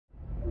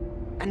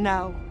And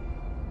now,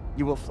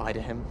 you will fly to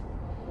him,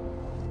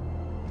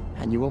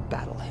 and you will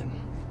battle him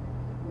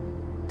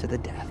to the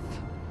death.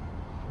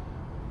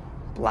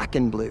 Black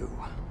and blue.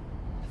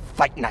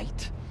 Fight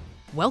night.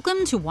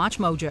 Welcome to Watch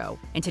Mojo,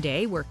 and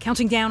today we're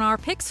counting down our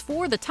picks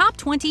for the top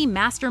 20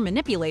 master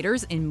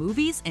manipulators in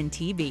movies and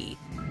TV.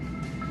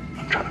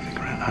 I'm trying to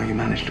figure out how you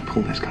managed to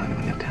pull this kind of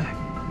an attack.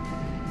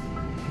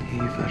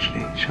 You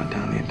virtually shut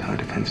down the entire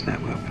defense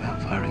network without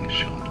firing a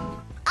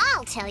shot.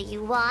 I'll tell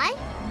you why.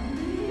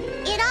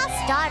 It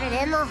all started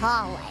in the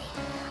hallway.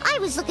 I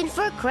was looking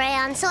for a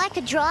crayon so I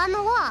could draw on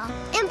the wall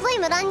and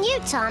blame it on you,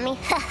 Tommy.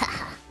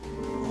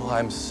 Well,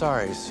 I'm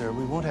sorry, sir.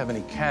 We won't have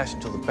any cash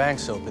until the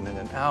bank's open in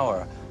an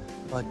hour.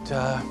 But,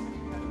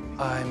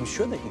 I'm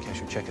sure they can cash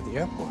your check at the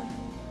airport.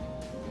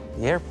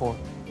 The airport?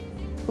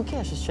 Who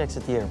cashes checks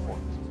at the airport?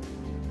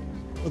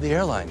 Well, the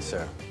airline,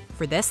 sir.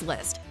 For this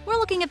list, we're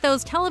looking at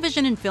those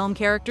television and film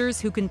characters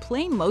who can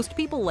play most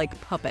people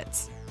like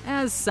puppets.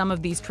 As some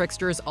of these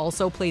tricksters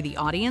also play the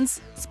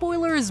audience,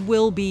 spoilers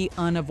will be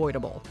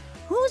unavoidable.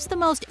 Who's the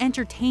most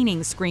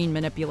entertaining screen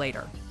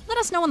manipulator? Let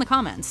us know in the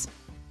comments.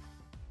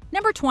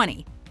 Number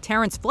 20.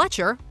 Terrence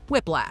Fletcher,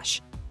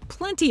 Whiplash.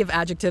 Plenty of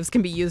adjectives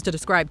can be used to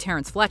describe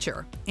Terrence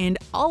Fletcher, and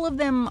all of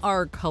them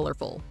are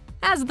colorful.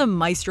 As the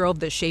maestro of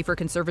the Schaefer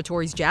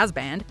Conservatory's jazz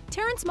band,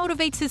 Terrence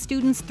motivates his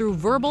students through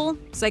verbal,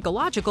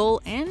 psychological,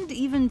 and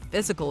even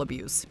physical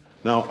abuse.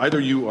 Now,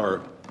 either you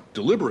are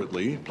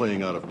deliberately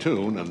playing out of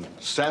tune and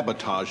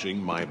sabotaging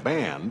my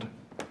band,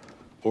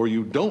 or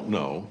you don't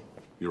know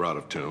you're out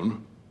of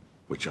tune,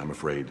 which I'm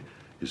afraid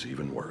is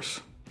even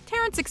worse.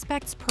 Terrence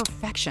expects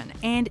perfection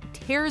and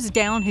tears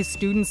down his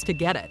students to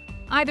get it.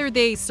 Either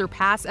they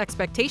surpass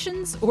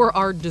expectations or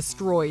are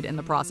destroyed in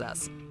the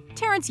process.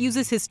 Terrence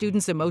uses his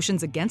students'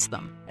 emotions against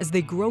them as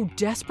they grow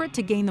desperate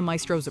to gain the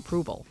maestro's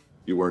approval.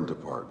 You weren't a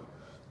part.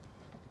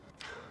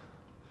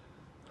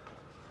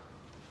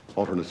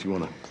 Alternates, you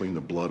want to clean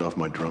the blood off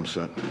my drum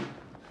set?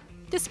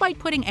 Despite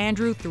putting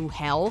Andrew through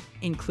hell,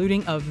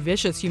 including a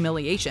vicious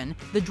humiliation,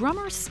 the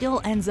drummer still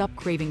ends up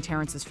craving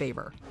Terrence's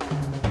favor.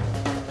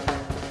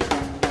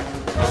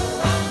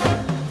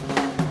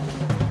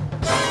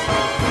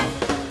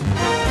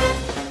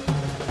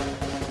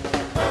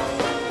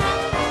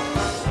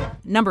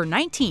 Number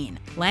 19.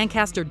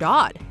 Lancaster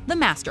Dodd, the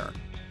Master.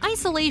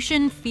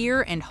 Isolation,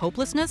 fear, and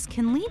hopelessness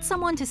can lead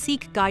someone to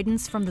seek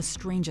guidance from the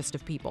strangest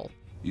of people.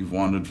 You've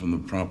wandered from the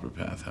proper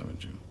path,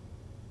 haven't you?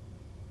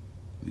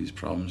 These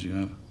problems you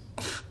have?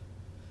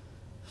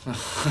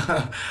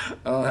 I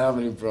don't have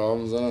any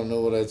problems. I don't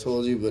know what I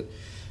told you, but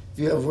if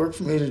you have work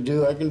for me to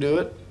do, I can do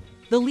it.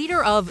 The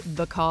leader of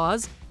The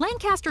Cause,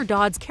 Lancaster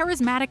Dodd's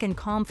charismatic and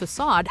calm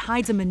facade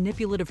hides a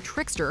manipulative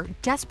trickster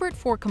desperate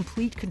for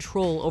complete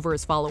control over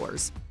his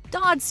followers.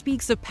 Dodd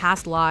speaks of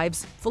past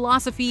lives,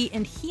 philosophy,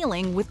 and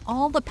healing with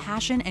all the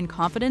passion and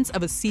confidence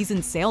of a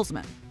seasoned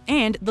salesman.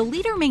 And the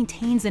leader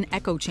maintains an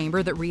echo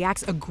chamber that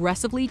reacts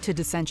aggressively to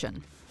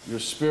dissension. Your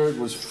spirit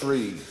was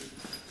free,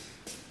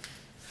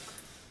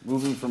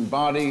 moving from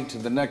body to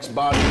the next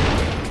body.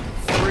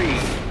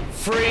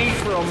 Free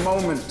for a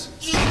moment.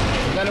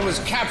 Then it was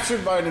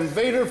captured by an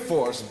invader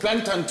force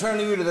bent on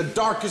turning you to the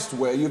darkest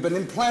way. You've been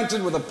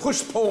implanted with a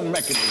push-pull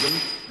mechanism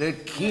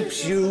that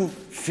keeps you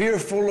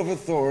fearful of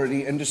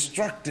authority and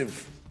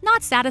destructive.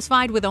 Not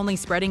satisfied with only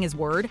spreading his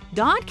word,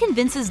 Dodd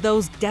convinces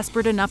those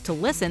desperate enough to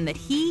listen that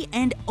he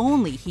and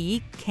only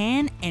he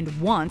can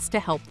and wants to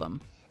help them.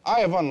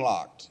 I have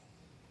unlocked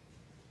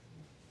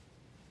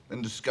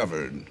and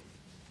discovered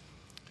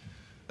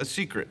a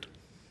secret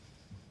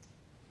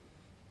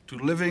to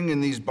living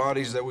in these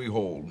bodies that we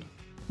hold.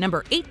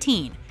 Number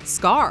 18.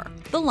 Scar,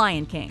 the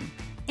Lion King.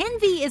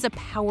 Envy is a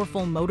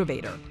powerful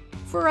motivator.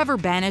 Forever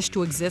banished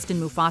to exist in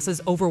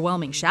Mufasa's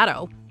overwhelming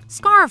shadow,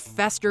 Scar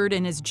festered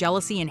in his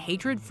jealousy and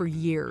hatred for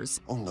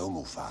years. Oh no,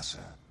 Mufasa.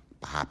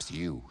 Perhaps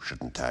you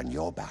shouldn't turn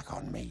your back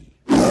on me.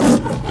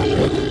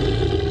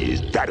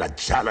 Is that a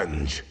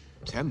challenge?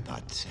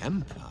 Temper.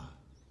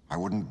 I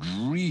wouldn't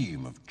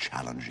dream of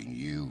challenging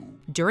you.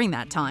 During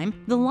that time,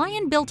 the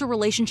lion built a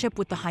relationship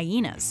with the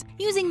hyenas,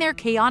 using their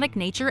chaotic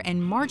nature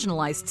and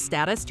marginalized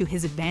status to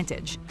his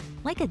advantage.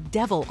 Like a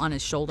devil on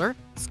his shoulder,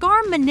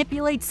 Scar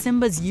manipulates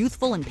Simba's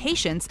youthful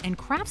impatience and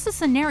crafts a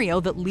scenario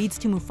that leads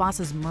to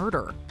Mufasa's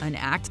murder, an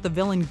act the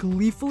villain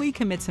gleefully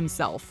commits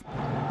himself.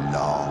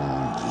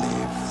 Long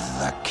live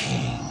the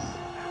king.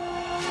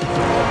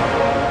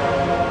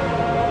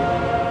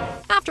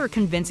 After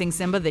convincing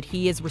Simba that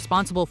he is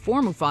responsible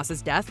for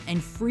Mufasa's death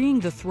and freeing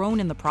the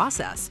throne in the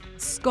process,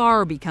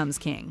 Scar becomes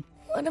king.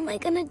 What am I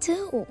gonna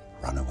do?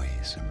 Run away,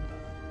 Simba.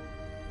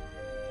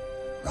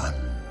 Run.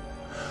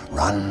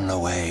 Run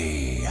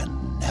away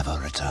and never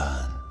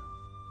return.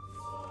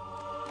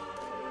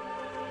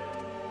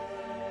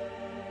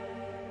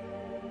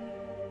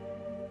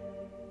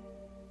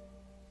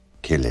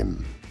 Kill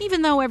him.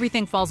 Even though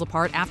everything falls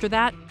apart after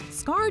that,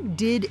 Scar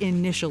did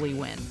initially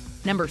win.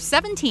 Number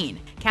 17.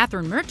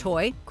 Catherine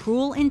Murtoy,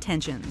 Cruel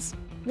Intentions.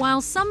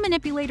 While some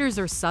manipulators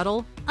are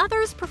subtle,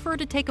 others prefer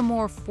to take a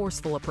more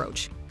forceful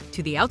approach.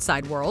 To the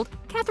outside world,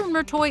 Catherine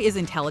Mertoy is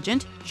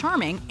intelligent,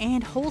 charming,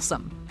 and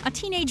wholesome, a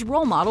teenage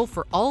role model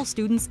for all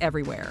students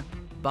everywhere.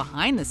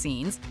 Behind the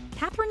scenes,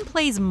 Catherine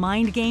plays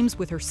mind games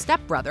with her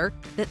stepbrother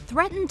that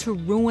threaten to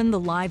ruin the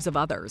lives of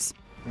others.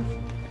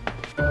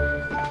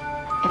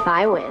 If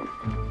I win,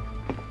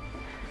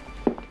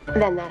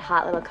 then that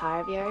hot little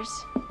car of yours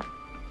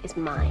is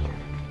mine.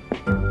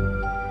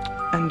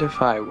 And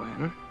if I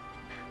win?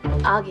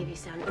 I'll give you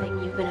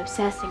something you've been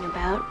obsessing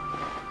about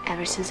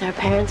ever since our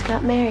parents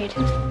got married.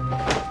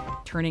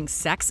 Turning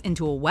sex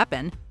into a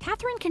weapon,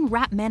 Catherine can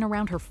wrap men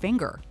around her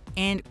finger.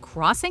 And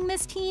crossing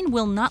this teen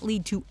will not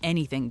lead to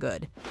anything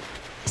good.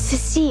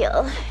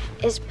 Cecile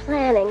is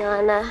planning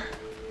on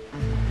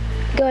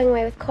going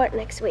away with Court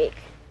next week.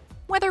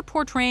 Whether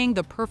portraying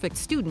the perfect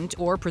student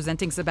or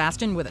presenting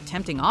Sebastian with a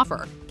tempting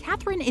offer,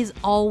 Catherine is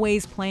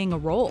always playing a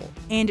role,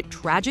 and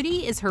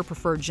tragedy is her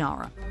preferred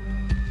genre.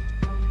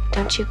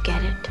 Don't you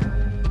get it?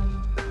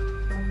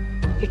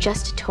 You're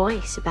just a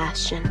toy,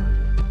 Sebastian.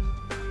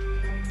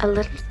 A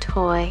little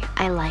toy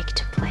I like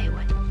to play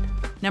with.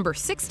 Number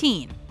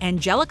 16,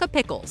 Angelica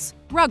Pickles,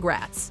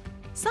 Rugrats.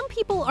 Some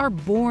people are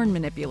born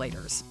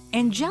manipulators.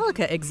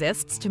 Angelica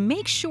exists to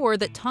make sure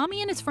that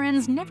Tommy and his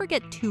friends never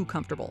get too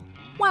comfortable.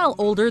 While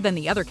older than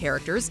the other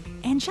characters,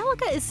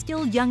 Angelica is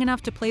still young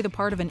enough to play the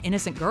part of an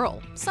innocent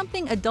girl,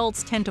 something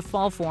adults tend to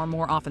fall for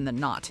more often than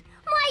not.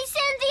 My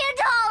Cynthia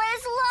doll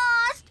is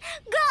lost!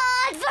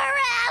 Gone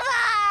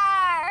forever!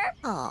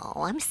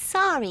 Oh, I'm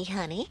sorry,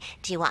 honey.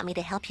 Do you want me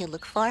to help you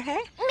look for her?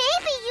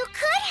 Maybe you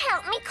could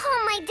help me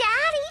call my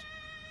daddy.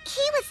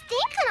 He was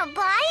thinking of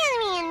buying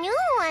me a new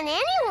one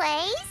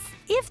anyways.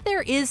 If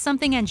there is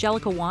something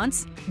Angelica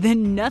wants,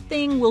 then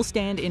nothing will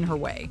stand in her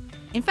way.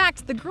 In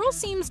fact, the girl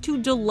seems to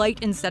delight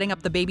in setting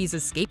up the babies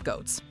as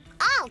scapegoats.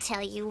 I'll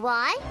tell you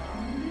why.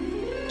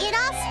 It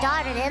all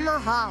started in the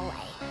hallway.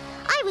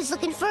 I was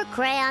looking for a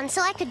crayon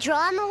so I could draw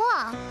on the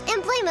wall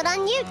and blame it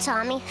on you,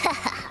 Tommy.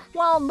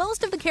 While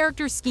most of the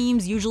characters'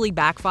 schemes usually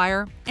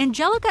backfire,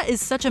 Angelica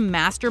is such a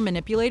master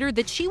manipulator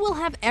that she will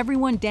have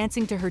everyone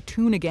dancing to her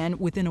tune again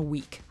within a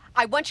week.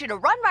 I want you to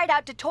run right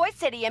out to Toy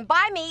City and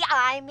buy me,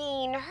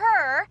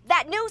 her,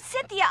 that new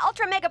Cynthia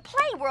Ultra Mega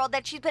Play World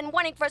that she's been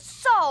wanting for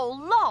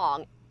so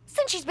long,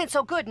 since she's been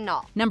so good and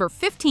all. Number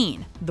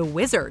 15, The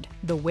Wizard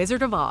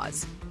of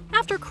Oz.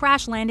 After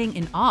crash landing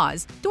in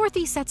Oz,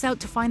 Dorothy sets out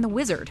to find the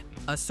wizard,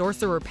 a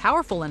sorcerer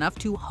powerful enough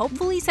to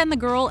hopefully send the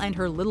girl and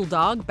her little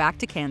dog back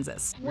to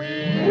Kansas.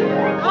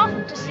 We're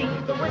off to see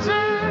the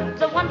wizard,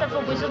 the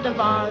wonderful Wizard of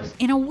Oz.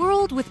 In a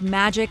world with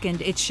magic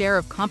and its share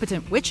of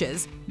competent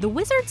witches, the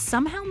wizard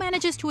somehow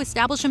manages to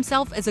establish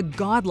himself as a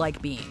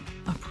godlike being.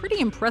 A pretty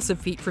impressive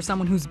feat for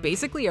someone who's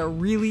basically a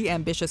really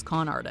ambitious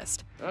con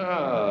artist.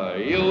 Oh,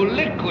 you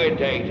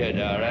liquidated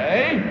her,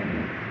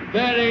 eh?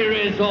 Very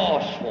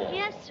resourceful.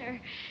 Yes,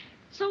 sir.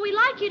 So we'd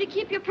like you to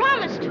keep your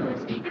promise to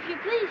us, if you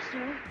please,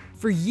 sir.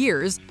 For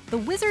years, the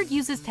wizard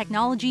uses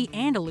technology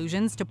and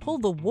illusions to pull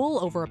the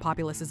wool over a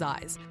populace's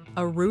eyes,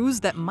 a ruse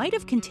that might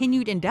have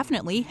continued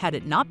indefinitely had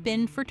it not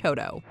been for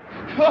Toto.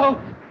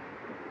 Oh,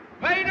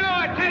 pay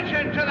no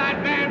attention to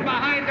that man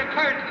behind the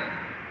curtain.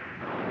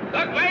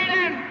 The great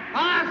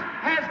Oz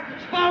has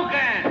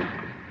spoken.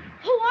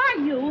 Who are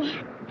you?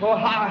 Oh,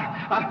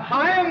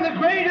 I am the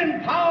great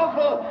and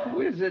powerful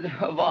Wizard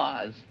of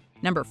Oz.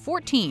 Number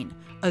 14,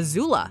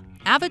 Azula,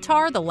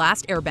 Avatar: The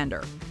Last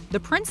Airbender. The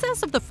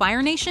princess of the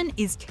Fire Nation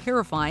is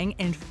terrifying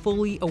and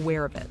fully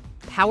aware of it.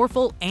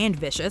 Powerful and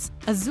vicious,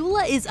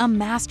 Azula is a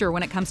master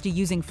when it comes to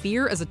using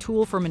fear as a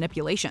tool for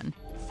manipulation.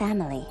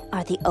 Family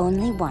are the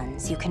only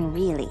ones you can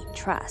really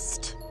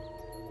trust.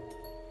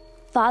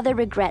 Father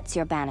regrets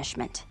your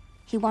banishment.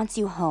 He wants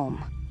you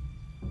home.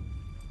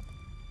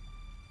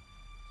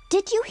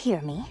 Did you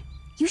hear me?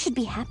 You should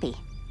be happy,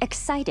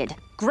 excited,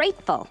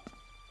 grateful.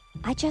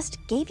 I just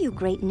gave you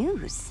great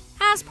news.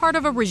 As part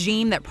of a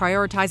regime that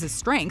prioritizes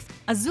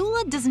strength,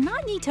 Azula does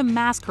not need to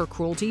mask her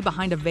cruelty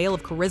behind a veil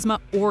of charisma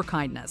or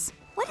kindness.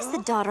 What is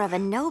the daughter of a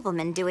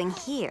nobleman doing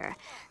here?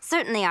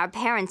 Certainly our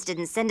parents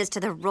didn't send us to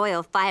the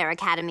Royal Fire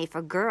Academy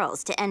for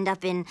girls to end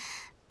up in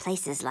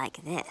places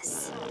like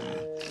this.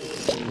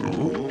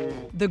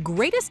 The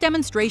greatest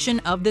demonstration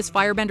of this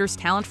firebender's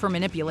talent for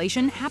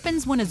manipulation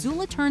happens when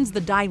Azula turns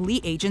the Dai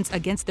Li agents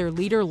against their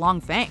leader Long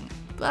Feng.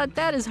 But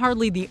that is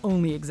hardly the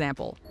only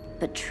example.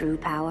 But true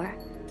power,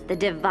 the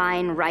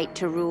divine right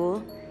to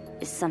rule,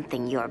 is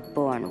something you're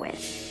born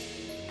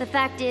with. The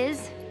fact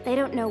is, they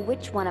don't know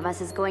which one of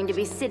us is going to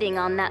be sitting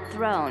on that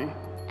throne,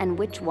 and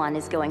which one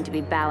is going to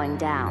be bowing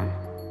down.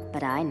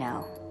 But I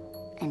know,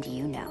 and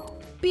you know.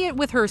 Be it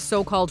with her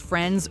so-called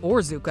friends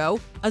or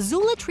Zuko,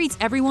 Azula treats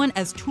everyone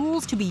as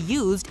tools to be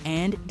used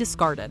and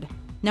discarded.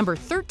 Number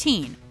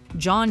 13,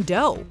 John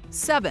Doe,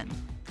 7.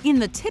 In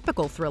the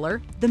typical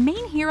thriller, the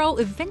main hero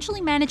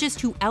eventually manages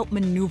to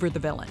outmaneuver the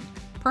villain,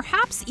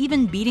 perhaps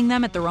even beating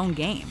them at their own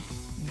game.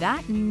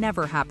 That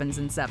never happens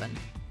in 7.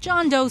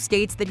 John Doe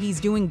states that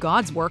he's doing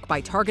God's work by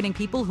targeting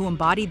people who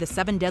embody the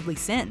 7 deadly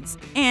sins,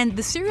 and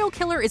the serial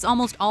killer is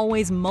almost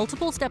always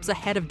multiple steps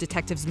ahead of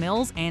Detectives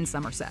Mills and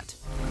Somerset.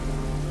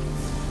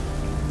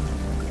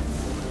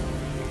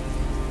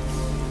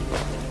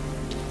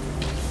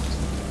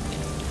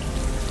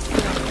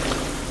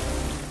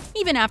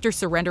 Even after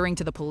surrendering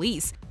to the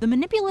police, the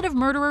manipulative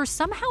murderer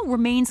somehow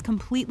remains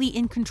completely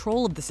in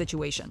control of the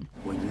situation.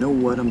 Well, you know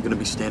what? I'm gonna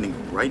be standing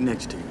right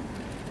next to you.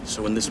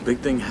 So when this big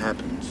thing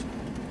happens,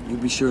 you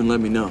be sure and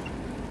let me know,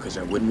 because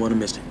I wouldn't want to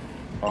miss it.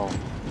 Oh,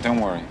 don't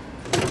worry.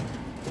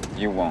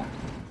 You won't.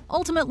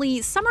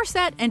 Ultimately,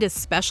 Somerset and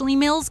especially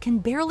Mills can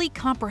barely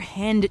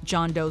comprehend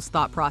John Doe's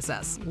thought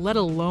process, let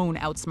alone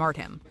outsmart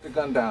him. Put the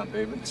gun down,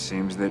 David. It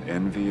seems that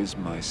envy is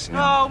my sin.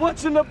 Oh,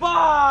 what's in the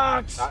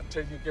box? Not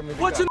till you give me the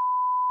gun. What's in the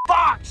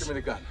box? Give me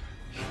the gun.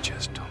 He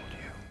just told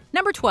you.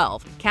 Number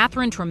 12,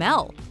 Catherine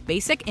Trammell,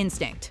 Basic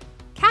Instinct.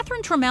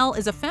 Catherine Trammell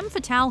is a femme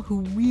fatale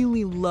who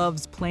really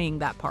loves playing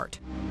that part.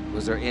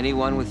 Was there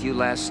anyone with you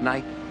last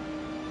night?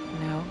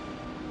 No.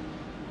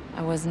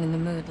 I wasn't in the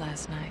mood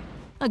last night.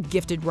 A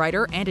gifted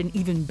writer and an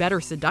even better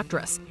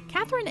seductress,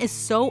 Catherine is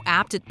so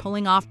apt at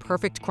pulling off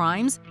perfect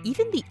crimes,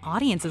 even the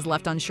audience is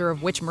left unsure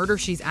of which murder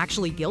she's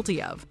actually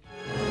guilty of.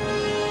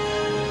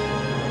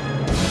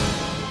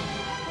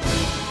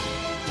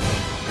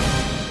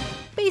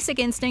 Basic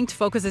Instinct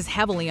focuses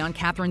heavily on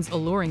Catherine's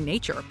alluring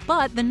nature,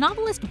 but the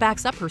novelist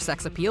backs up her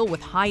sex appeal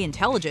with high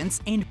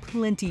intelligence and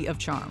plenty of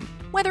charm.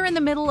 Whether in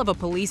the middle of a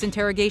police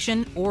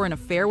interrogation or an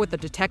affair with the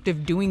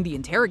detective doing the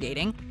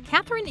interrogating,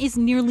 Catherine is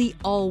nearly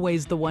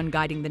always the one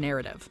guiding the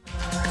narrative.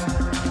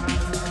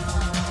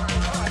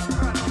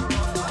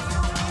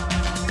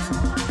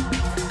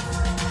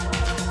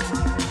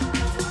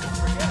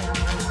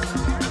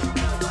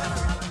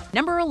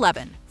 Number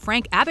 11,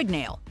 Frank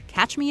Abagnale,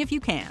 Catch Me If You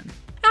Can.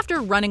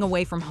 After running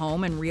away from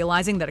home and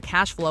realizing that a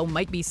cash flow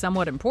might be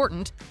somewhat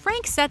important,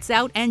 Frank sets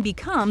out and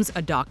becomes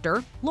a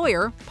doctor,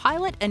 lawyer,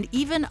 pilot, and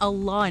even a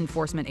law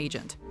enforcement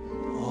agent.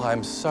 Oh,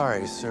 I'm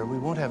sorry, sir. We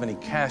won't have any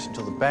cash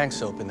until the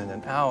bank's open in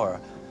an hour.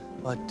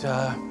 But,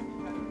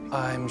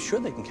 I'm sure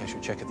they can cash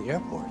your check at the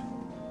airport.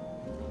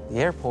 The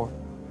airport?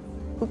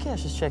 Who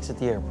cashes checks at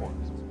the airport?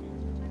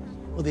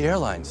 Well, the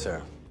airline,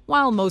 sir.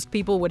 While most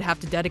people would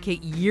have to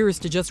dedicate years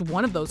to just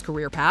one of those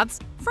career paths,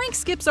 Frank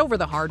skips over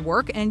the hard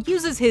work and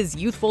uses his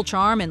youthful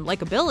charm and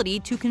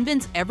likability to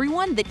convince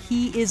everyone that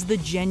he is the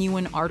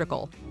genuine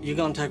article. You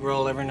gonna take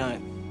roll every night?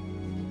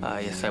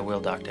 Yes, I will,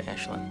 Dr.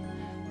 Ashland.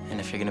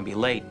 And if you're gonna be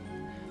late,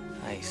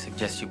 I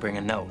suggest you bring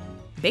a note.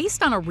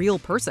 Based on a real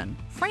person,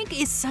 Frank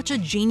is such a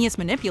genius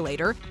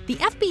manipulator, the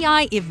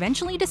FBI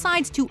eventually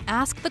decides to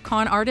ask the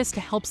con artist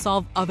to help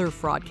solve other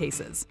fraud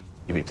cases.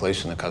 You'd be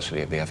placed in the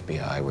custody of the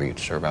FBI, where you'd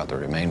serve out the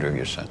remainder of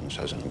your sentence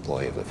as an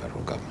employee of the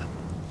federal government.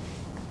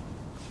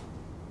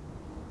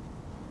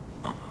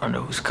 Under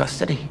whose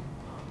custody?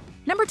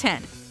 Number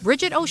 10,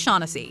 Bridget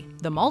O'Shaughnessy,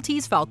 The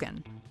Maltese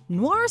Falcon.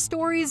 Noir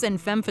stories and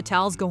femme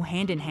fatales go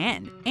hand in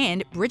hand,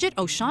 and Bridget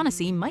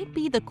O'Shaughnessy might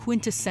be the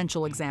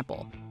quintessential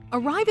example.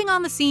 Arriving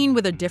on the scene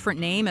with a different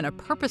name and a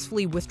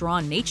purposefully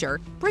withdrawn nature,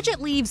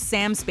 Bridget leaves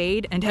Sam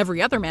Spade and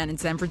every other man in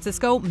San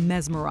Francisco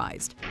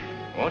mesmerized.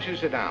 Won't you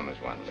sit down, Miss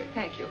Wantley?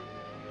 Thank you.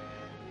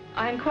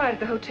 I inquired at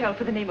the hotel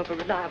for the name of a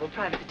reliable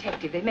private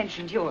detective. They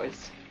mentioned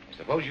yours.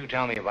 Suppose you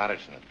tell me about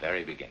it from the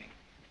very beginning.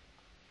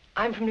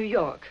 I'm from New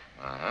York.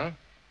 Uh-huh.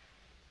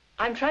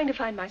 I'm trying to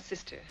find my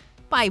sister.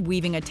 By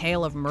weaving a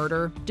tale of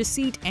murder,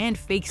 deceit, and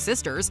fake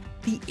sisters,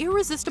 the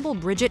irresistible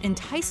Bridget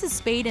entices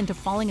Spade into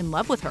falling in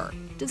love with her,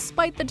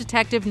 despite the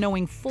detective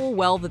knowing full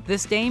well that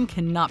this dame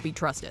cannot be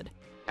trusted.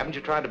 Haven't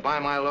you tried to buy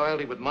my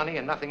loyalty with money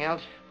and nothing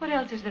else? What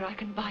else is there I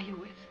can buy you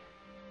with?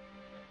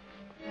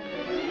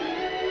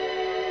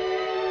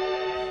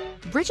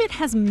 Bridget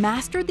has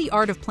mastered the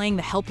art of playing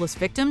the helpless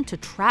victim to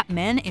trap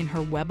men in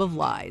her web of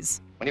lies.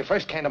 When you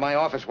first came to my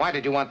office, why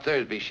did you want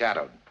Thursby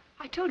shadowed?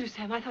 I told you,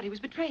 Sam, I thought he was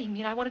betraying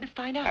me and I wanted to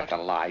find out. That's a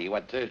lie. You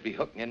had Thursby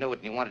hooked and you knew it,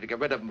 and you wanted to get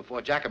rid of him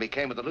before Jacoby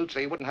came with the loot so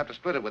you wouldn't have to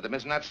split it with him.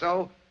 Isn't that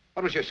so?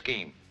 What was your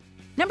scheme?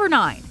 Number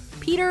 9,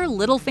 Peter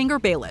Littlefinger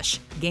Baelish,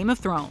 Game of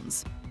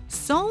Thrones.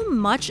 So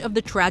much of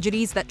the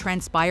tragedies that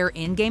transpire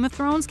in Game of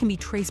Thrones can be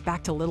traced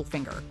back to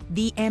Littlefinger,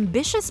 the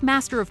ambitious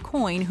master of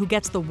coin who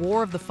gets the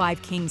War of the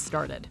Five Kings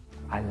started.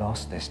 I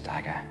lost this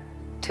dagger.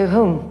 To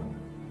whom?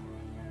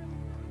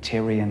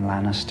 Tyrion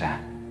Lannister.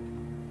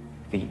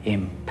 The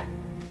imp.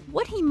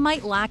 What he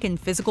might lack in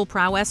physical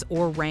prowess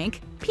or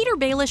rank, Peter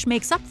Baelish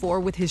makes up for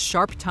with his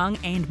sharp tongue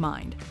and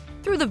mind.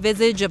 Through the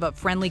visage of a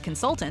friendly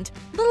consultant,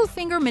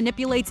 Littlefinger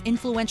manipulates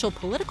influential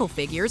political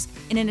figures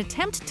in an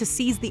attempt to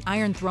seize the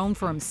Iron Throne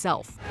for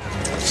himself.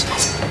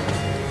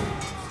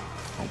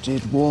 I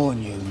did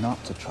warn you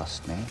not to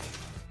trust me.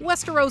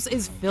 Westeros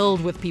is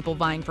filled with people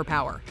vying for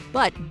power,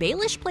 but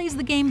Baelish plays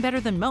the game better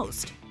than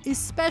most,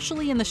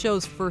 especially in the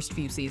show's first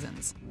few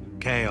seasons.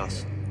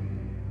 Chaos.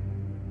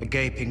 A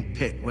gaping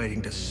pit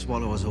waiting to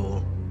swallow us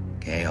all.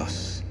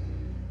 Chaos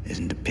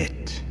isn't a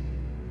pit.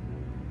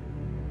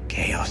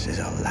 Chaos is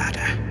a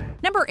ladder.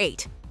 Number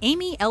 8,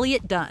 Amy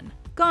Elliott Dunn,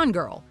 Gone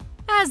Girl.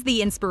 As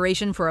the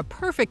inspiration for a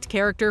perfect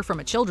character from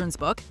a children's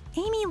book,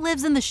 Amy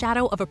lives in the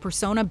shadow of a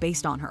persona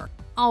based on her.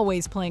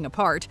 Always playing a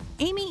part,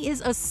 Amy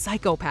is a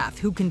psychopath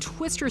who can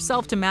twist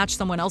herself to match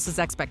someone else's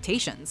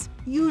expectations,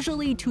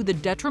 usually to the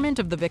detriment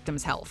of the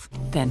victim's health.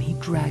 Then he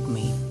dragged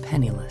me,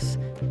 penniless,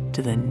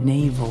 to the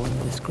navel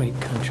of this great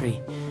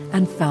country,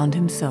 and found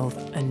himself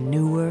a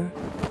newer,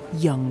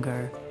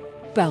 younger,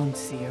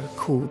 bouncier,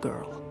 cool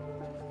girl.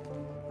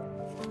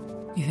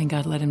 You think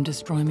I'd let him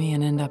destroy me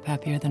and end up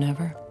happier than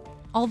ever?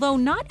 Although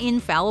not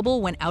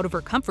infallible when out of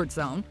her comfort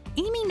zone,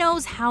 Amy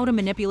knows how to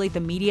manipulate the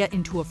media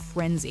into a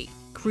frenzy,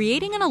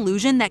 creating an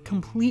illusion that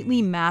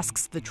completely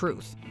masks the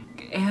truth.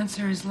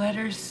 Answer his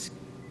letters.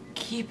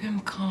 Keep him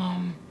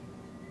calm.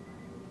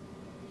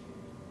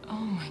 Oh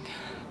my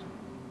God.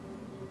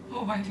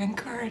 Oh, I've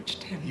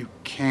encouraged him. You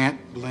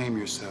can't blame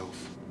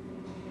yourself.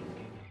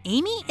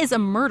 Amy is a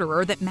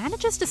murderer that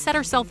manages to set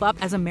herself up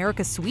as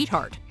America's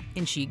sweetheart,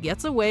 and she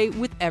gets away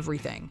with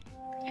everything.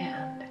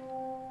 And?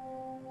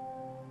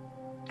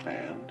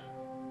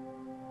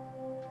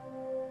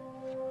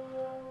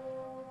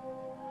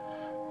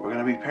 We're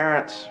gonna be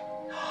parents.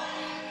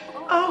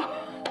 Oh,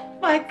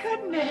 my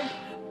goodness.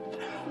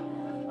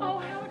 Oh,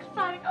 how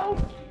exciting. Oh.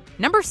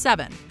 Number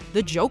 7,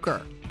 the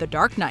Joker, the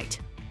Dark Knight.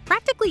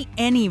 Practically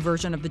any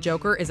version of the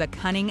Joker is a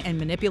cunning and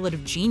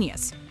manipulative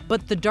genius,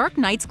 but the Dark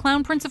Knight's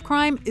clown prince of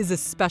crime is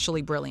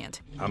especially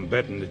brilliant. I'm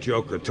betting the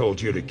Joker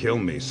told you to kill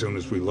me as soon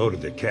as we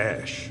loaded the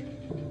cash.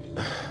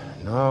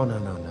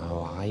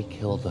 No. I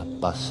killed the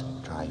bus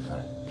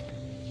driver.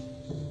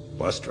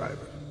 Bus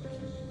driver?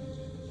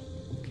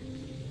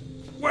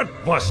 What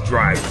bus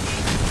driver?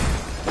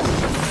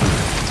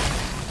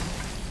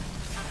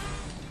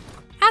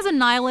 As a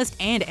nihilist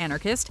and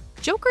anarchist,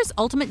 Joker's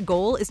ultimate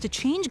goal is to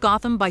change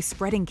Gotham by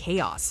spreading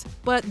chaos.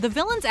 But the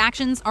villain's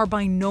actions are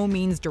by no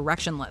means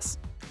directionless.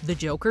 The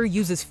Joker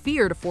uses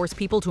fear to force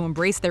people to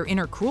embrace their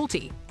inner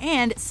cruelty,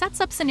 and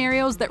sets up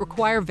scenarios that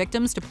require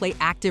victims to play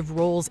active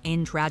roles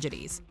in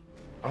tragedies.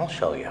 I'll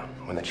show you.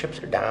 When the chips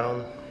are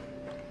down,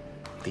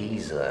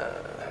 these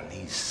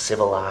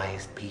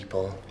civilized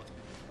people,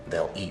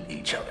 they'll eat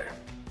each other.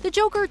 The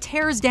Joker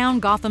tears down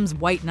Gotham's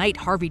White Knight,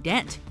 Harvey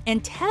Dent,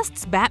 and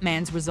tests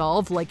Batman's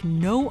resolve like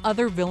no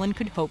other villain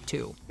could hope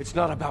to. It's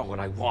not about what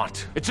I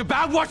want. It's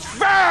about what's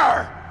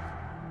fair!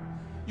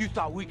 You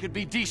thought we could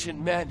be decent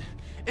men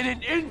in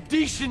an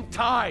indecent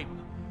time.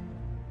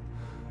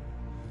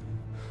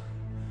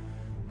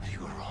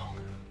 You were wrong.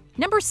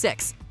 Number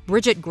 6,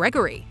 Bridget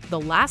Gregory, The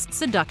Last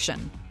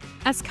Seduction.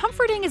 As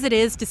comforting as it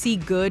is to see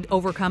good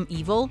overcome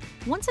evil,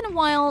 once in a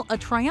while, a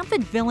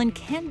triumphant villain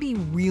can be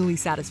really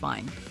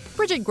satisfying.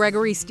 Bridget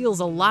Gregory steals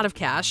a lot of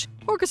cash,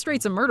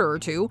 orchestrates a murder or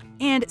two,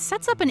 and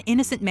sets up an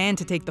innocent man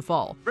to take the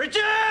fall. Bridget!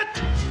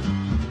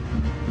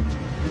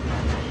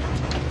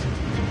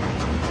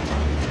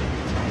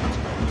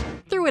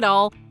 Through it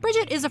all,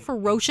 Bridget is a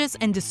ferocious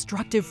and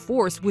destructive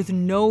force with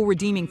no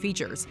redeeming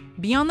features,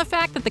 beyond the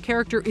fact that the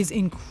character is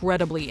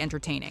incredibly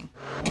entertaining.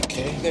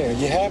 Okay, there,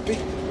 you happy?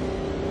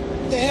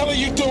 What the hell are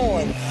you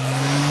doing?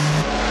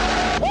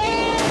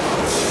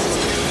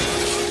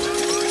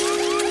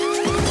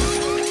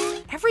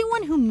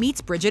 Everyone who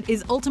meets Bridget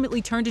is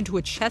ultimately turned into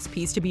a chess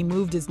piece to be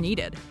moved as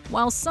needed.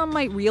 While some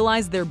might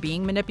realize they're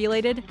being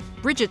manipulated,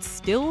 Bridget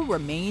still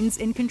remains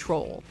in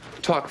control.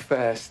 Talk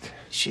fast.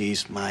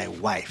 She's my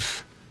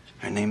wife.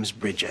 Her name's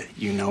Bridget.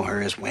 You know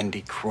her as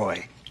Wendy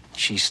Croy.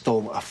 She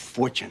stole a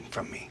fortune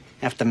from me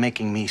after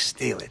making me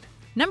steal it.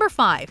 Number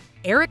 5,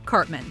 Eric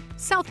Cartman,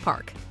 South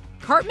Park.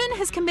 Cartman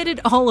has committed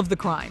all of the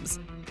crimes.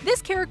 This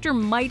character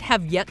might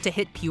have yet to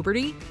hit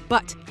puberty,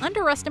 but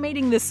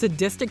underestimating this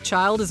sadistic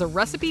child is a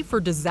recipe for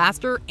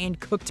disaster and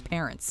cooked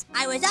parents.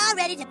 I was all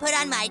ready to put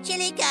on my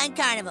chili con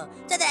carnival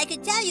so that I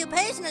could tell you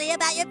personally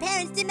about your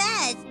parents'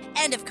 demise.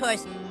 And of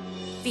course,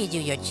 feed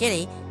you your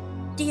chili.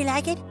 Do you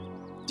like it?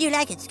 Do you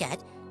like it,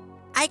 Scott?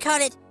 I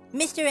call it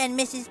Mr. and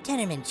Mrs.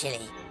 Tenorman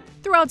chili.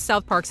 Throughout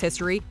South Park's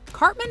history,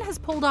 Cartman has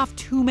pulled off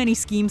too many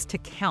schemes to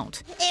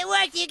count. It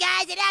worked, you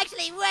guys. It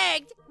actually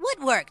worked. What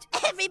worked?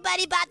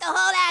 Everybody bought the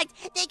whole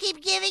act. They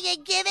keep giving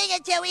and giving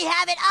until we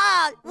have it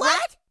all.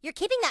 What? You're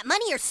keeping that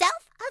money yourself?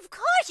 Of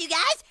course, you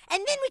guys.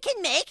 And then we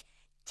can make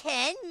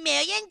 $10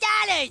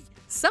 million.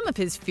 Some of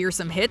his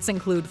fearsome hits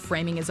include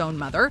framing his own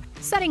mother,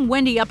 setting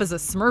Wendy up as a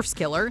Smurfs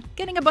killer,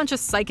 getting a bunch of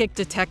psychic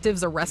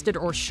detectives arrested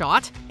or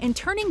shot, and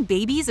turning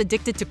babies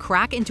addicted to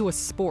crack into a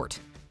sport.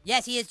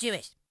 Yes, he is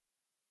Jewish.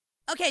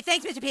 Okay,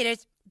 thanks, Mr.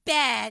 Peters.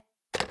 Bad.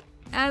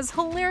 As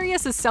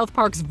hilarious as South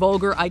Park's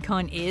vulgar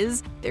icon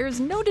is, there's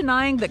no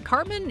denying that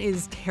Cartman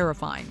is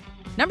terrifying.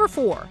 Number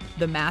 4,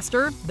 The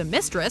Master, the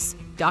Mistress,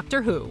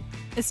 Doctor Who.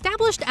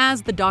 Established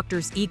as the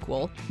Doctor's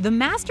equal, the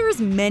Master's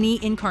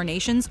many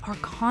incarnations are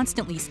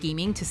constantly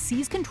scheming to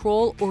seize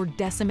control or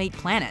decimate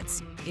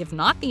planets, if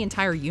not the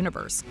entire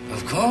universe.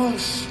 Of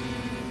course.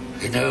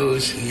 He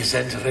knows he is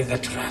entering a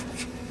trap.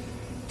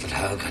 But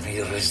how can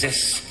he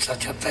resist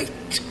such a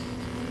fate?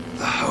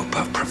 The hope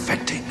of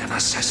perfecting an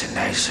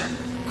assassination.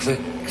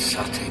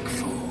 Quixotic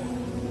fool.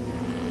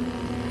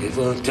 He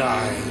will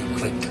die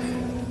quickly.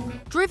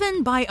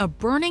 Driven by a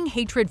burning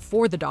hatred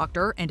for the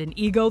Doctor and an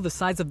ego the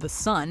size of the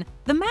sun,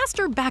 the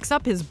Master backs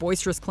up his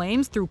boisterous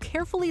claims through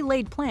carefully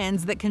laid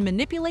plans that can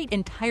manipulate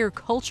entire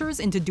cultures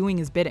into doing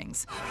his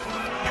biddings.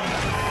 I'm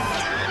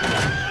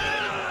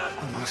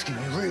asking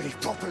you really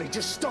properly.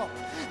 Just stop.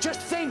 Just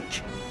think.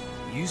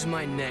 Use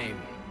my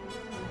name.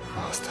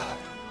 Master.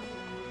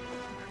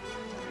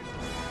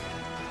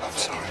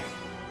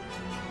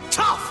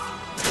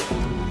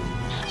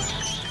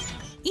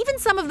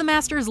 Some of the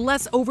Master's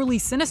less overly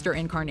sinister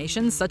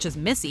incarnations, such as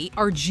Missy,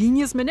 are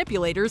genius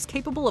manipulators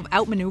capable of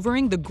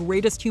outmaneuvering the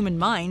greatest human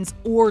minds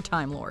or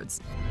Time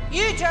Lords.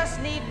 You just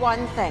need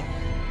one thing.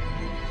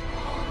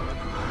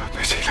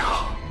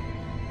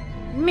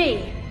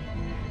 Me.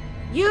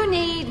 You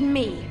need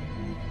me.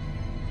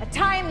 A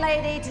time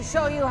lady to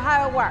show you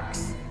how it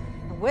works.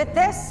 And with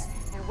this,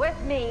 and with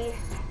me,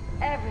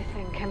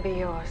 everything can be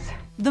yours.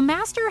 The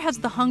Master has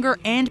the hunger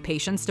and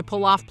patience to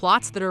pull off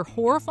plots that are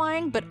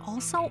horrifying but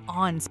also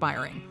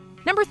awe-inspiring.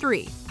 Number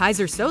 3.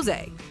 Kaiser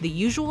Soze, The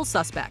Usual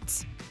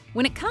Suspects.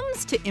 When it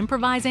comes to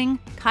improvising,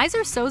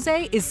 Kaiser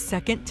Soze is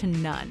second to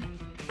none.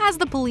 As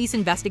the police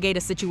investigate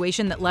a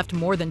situation that left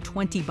more than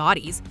 20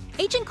 bodies,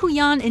 Agent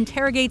Kuyan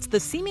interrogates the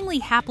seemingly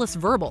hapless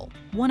Verbal,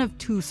 one of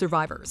 2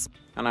 survivors.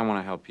 And I want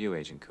to help you,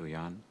 Agent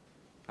Kuyan.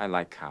 I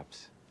like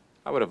cops.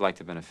 I would have liked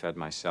to have been a Fed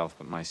myself,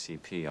 but my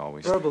CP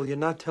always... Verbal, you're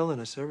not telling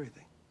us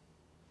everything.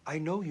 I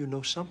know you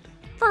know something.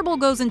 Verbal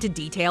goes into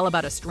detail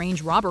about a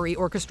strange robbery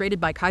orchestrated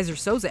by Kaiser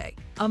Soze,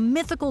 a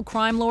mythical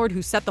crime lord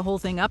who set the whole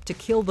thing up to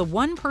kill the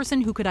one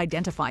person who could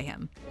identify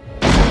him.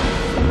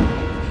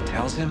 He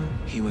tells him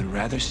he would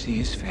rather see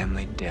his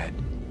family dead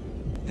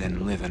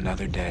than live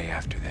another day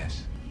after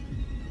this.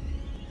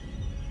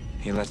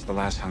 He lets the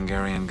last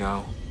Hungarian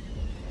go.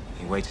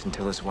 He waits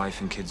until his wife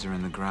and kids are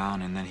in the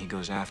ground, and then he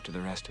goes after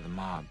the rest of the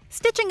mob.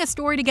 Stitching a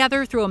story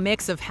together through a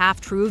mix of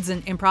half-truths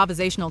and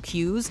improvisational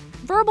cues,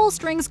 Verbal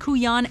strings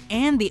Kuyan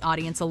and the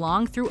audience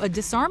along through a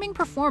disarming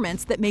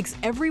performance that makes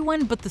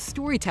everyone but the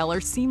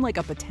storyteller seem like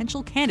a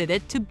potential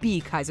candidate to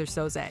be Kaiser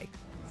Soze.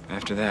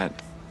 After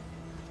that,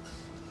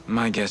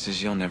 my guess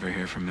is you'll never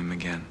hear from him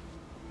again.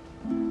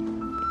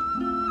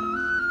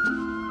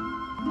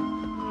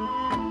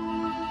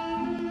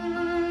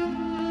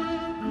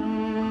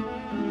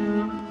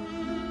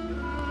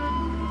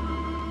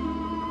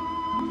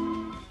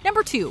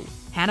 Number 2.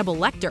 Hannibal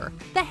Lecter,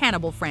 the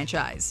Hannibal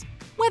franchise.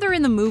 Whether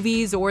in the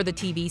movies or the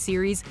TV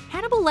series,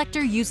 Hannibal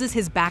Lecter uses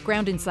his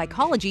background in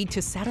psychology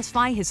to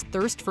satisfy his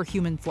thirst for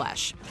human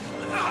flesh.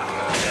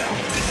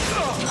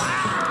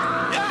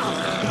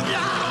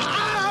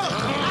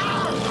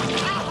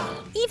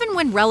 Even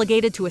when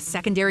relegated to a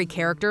secondary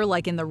character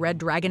like in the Red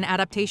Dragon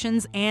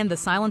adaptations and The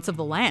Silence of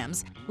the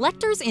Lambs,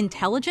 Lecter's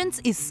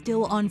intelligence is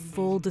still on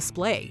full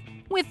display,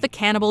 with the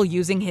cannibal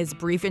using his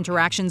brief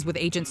interactions with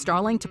Agent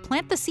Starling to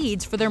plant the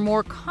seeds for their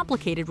more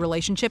complicated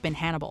relationship in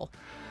Hannibal.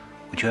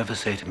 Would you ever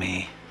say to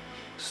me,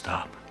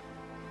 stop?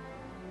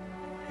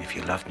 If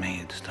you loved me,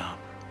 you'd stop.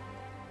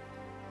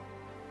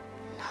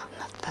 Not in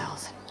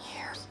 1,000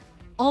 years.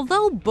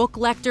 Although Book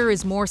Lecter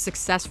is more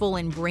successful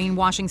in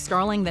brainwashing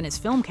Starling than his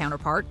film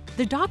counterpart,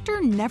 the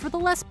Doctor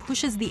nevertheless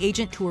pushes the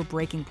agent to her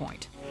breaking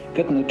point.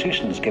 Good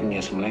nutrition's given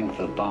you some length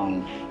of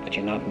bone, but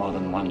you're not more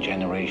than 1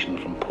 generation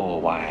from poor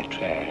wire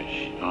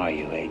trash, are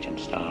you, Agent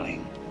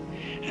Starling?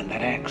 And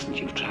that accent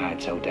you've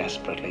tried so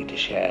desperately to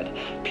shed,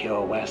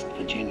 pure West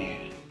Virginia.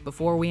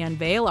 Before we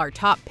unveil our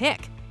top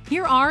pick,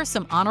 here are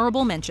some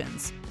honorable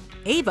mentions.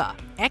 Ava,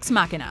 Ex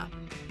Machina,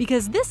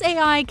 because this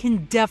AI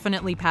can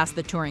definitely pass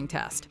the Turing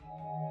test.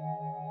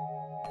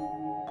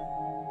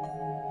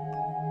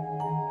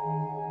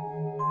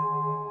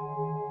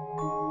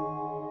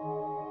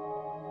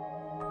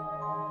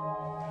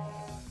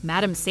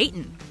 Madam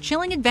Satan,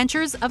 Chilling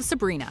Adventures of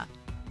Sabrina,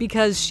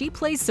 because she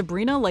plays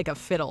Sabrina like a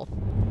fiddle.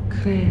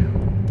 Creo.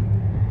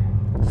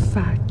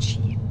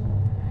 Faccio.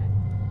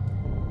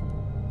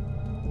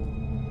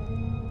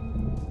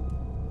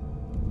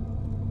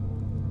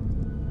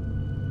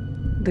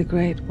 The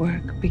great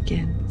work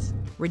begins.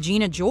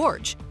 Regina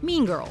George,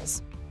 Mean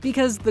Girls,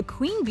 because the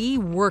Queen Bee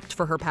worked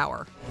for her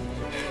power.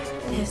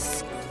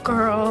 This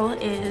girl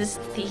is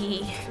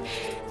the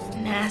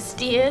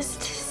nastiest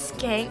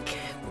skank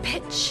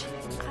bitch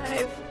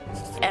I've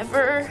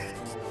ever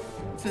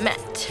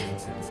met.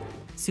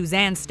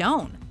 Suzanne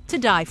Stone, To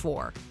Die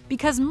For,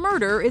 because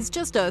murder is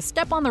just a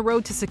step on the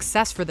road to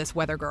success for this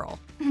weather girl.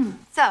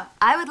 So,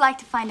 I would like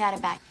to find out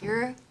about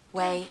your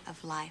way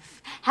of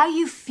life. How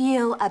you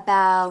feel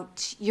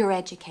about your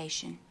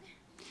education.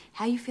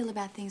 How you feel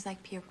about things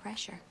like peer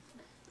pressure.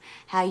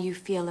 How you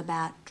feel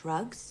about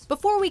drugs.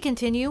 Before we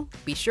continue,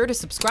 be sure to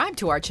subscribe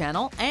to our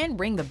channel and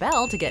ring the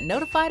bell to get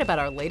notified about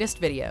our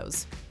latest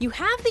videos. You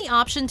have the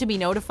option to be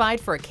notified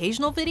for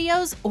occasional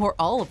videos or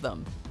all of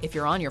them. If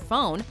you're on your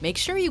phone, make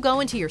sure you go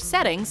into your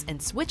settings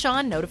and switch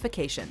on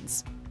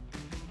notifications.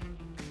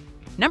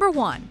 Number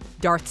 1.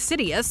 Darth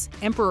Sidious,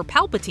 Emperor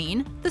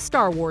Palpatine, the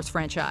Star Wars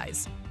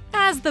franchise.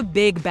 As the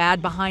big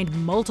bad behind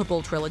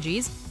multiple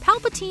trilogies,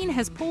 Palpatine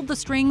has pulled the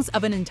strings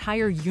of an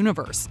entire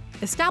universe,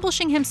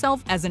 establishing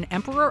himself as an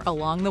emperor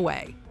along the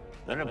way.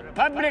 The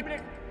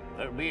Republic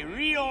will be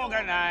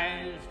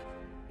reorganized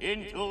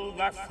into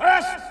the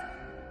first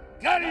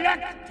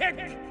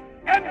galactic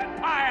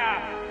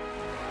empire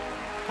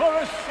for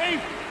a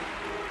safe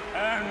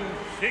and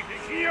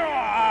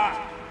secure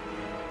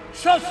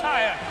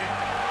society.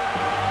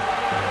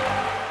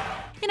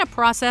 In a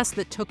process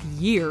that took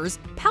years,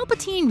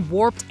 Palpatine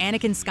warped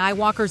Anakin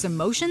Skywalker's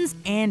emotions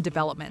and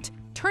development,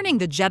 turning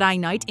the Jedi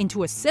Knight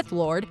into a Sith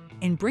Lord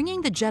and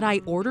bringing the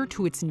Jedi Order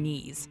to its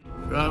knees.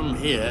 From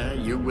here,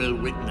 you will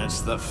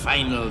witness the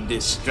final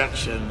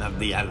destruction of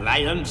the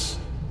Alliance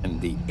and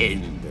the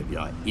end of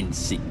your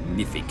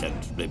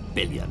insignificant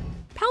rebellion.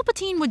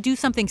 Palpatine would do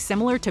something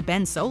similar to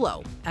Ben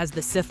Solo, as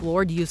the Sith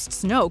Lord used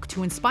Snoke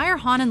to inspire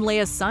Han and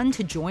Leia's son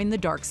to join the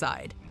dark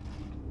side.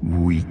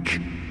 Weak.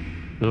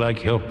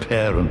 Like your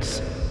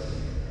parents.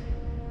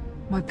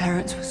 My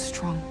parents were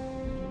strong.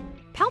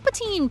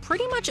 Palpatine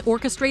pretty much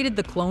orchestrated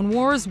the Clone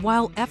Wars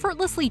while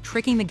effortlessly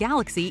tricking the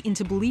galaxy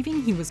into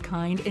believing he was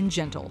kind and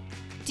gentle.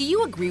 Do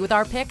you agree with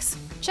our picks?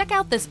 Check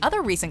out this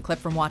other recent clip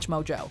from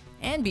WatchMojo.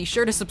 And be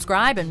sure to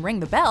subscribe and ring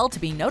the bell to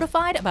be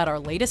notified about our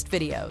latest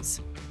videos.